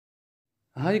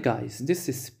Hi guys, this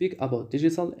is Speak About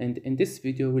Digital, and in this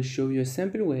video we'll show you a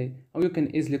simple way how you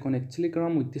can easily connect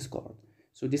Telegram with Discord.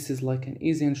 So this is like an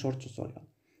easy and short tutorial.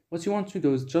 What you want to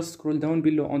do is just scroll down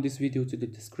below on this video to the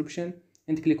description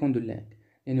and click on the link.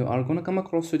 Then you are gonna come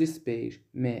across to this page,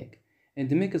 Make. And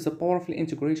Make is a powerful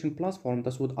integration platform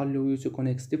that would allow you to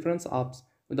connect different apps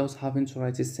without having to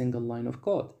write a single line of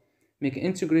code. Make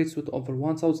integrates with over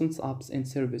 1000 apps and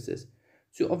services.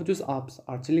 Two of those apps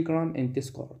are Telegram and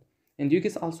Discord, and you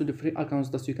get also the free accounts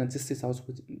that you can test this out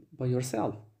by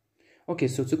yourself. Okay,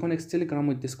 so to connect Telegram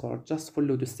with Discord, just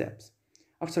follow the steps.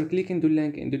 After clicking the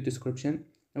link in the description,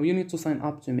 now you need to sign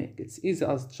up to Make. It's easy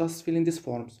as just filling these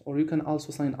forms, or you can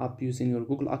also sign up using your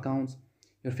Google accounts,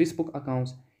 your Facebook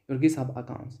accounts, your GitHub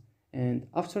accounts. And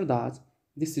after that,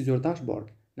 this is your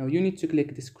dashboard. Now you need to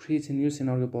click this create a new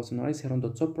scenario button right here on the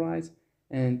top right,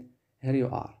 and here you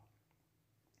are.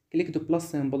 Click the plus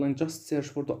symbol and just search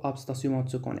for the apps that you want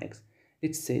to connect.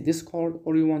 Let's say Discord,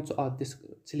 or you want to add this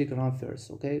Telegram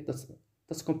first. Okay,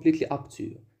 that's completely up to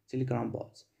you. Telegram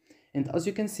bots. And as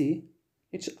you can see,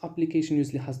 each application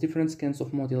usually has different kinds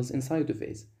of modules inside of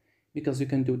it, because you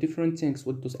can do different things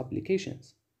with those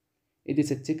applications.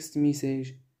 Edit a text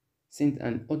message, send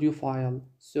an audio file,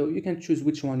 so you can choose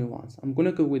which one you want. I'm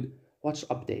gonna go with watch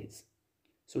updates.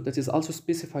 So that is also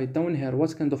specified down here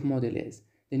what kind of model is.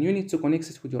 Then you need to connect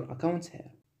it with your account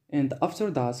here. And after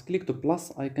that, click the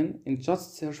plus icon and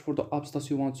just search for the apps that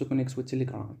you want to connect with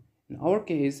Telegram. In our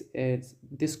case, it's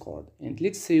Discord. And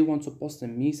let's say you want to post a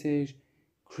message,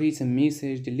 create a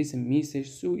message, delete a message,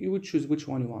 so you would choose which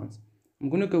one you want. I'm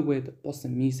gonna go with post a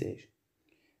message.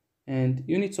 And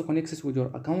you need to connect it with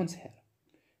your account here.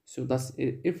 So that's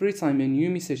it. Every time a new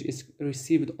message is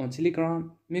received on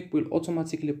Telegram, Make will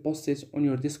automatically post it on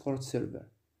your Discord server.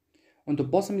 On the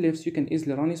bottom left, you can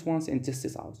easily run it once and test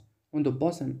it out. On the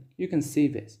bottom, you can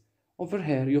save it. Over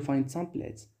here, you find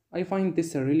templates. I find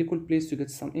this a really cool place to get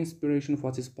some inspiration of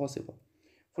what is possible.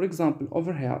 For example,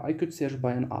 over here, I could search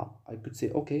by an app. I could say,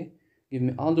 okay, give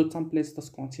me all the templates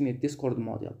that contain a Discord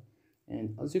module.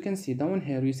 And as you can see down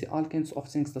here, you see all kinds of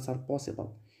things that are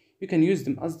possible. You can use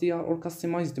them as they are or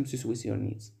customize them to suit your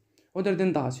needs. Other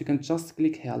than that, you can just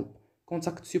click help,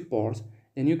 contact support,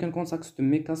 then you can contact the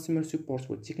Make customer support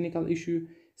with technical issue,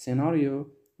 scenario,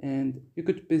 and you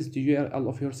could paste the URL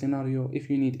of your scenario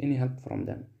if you need any help from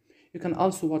them. You can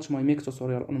also watch my Make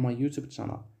tutorial on my YouTube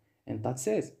channel. And that's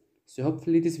it. So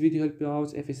hopefully this video helped you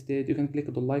out. If it did, you can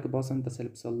click the like button, that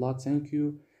helps a lot. Thank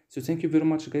you. So thank you very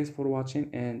much guys for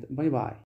watching, and bye bye.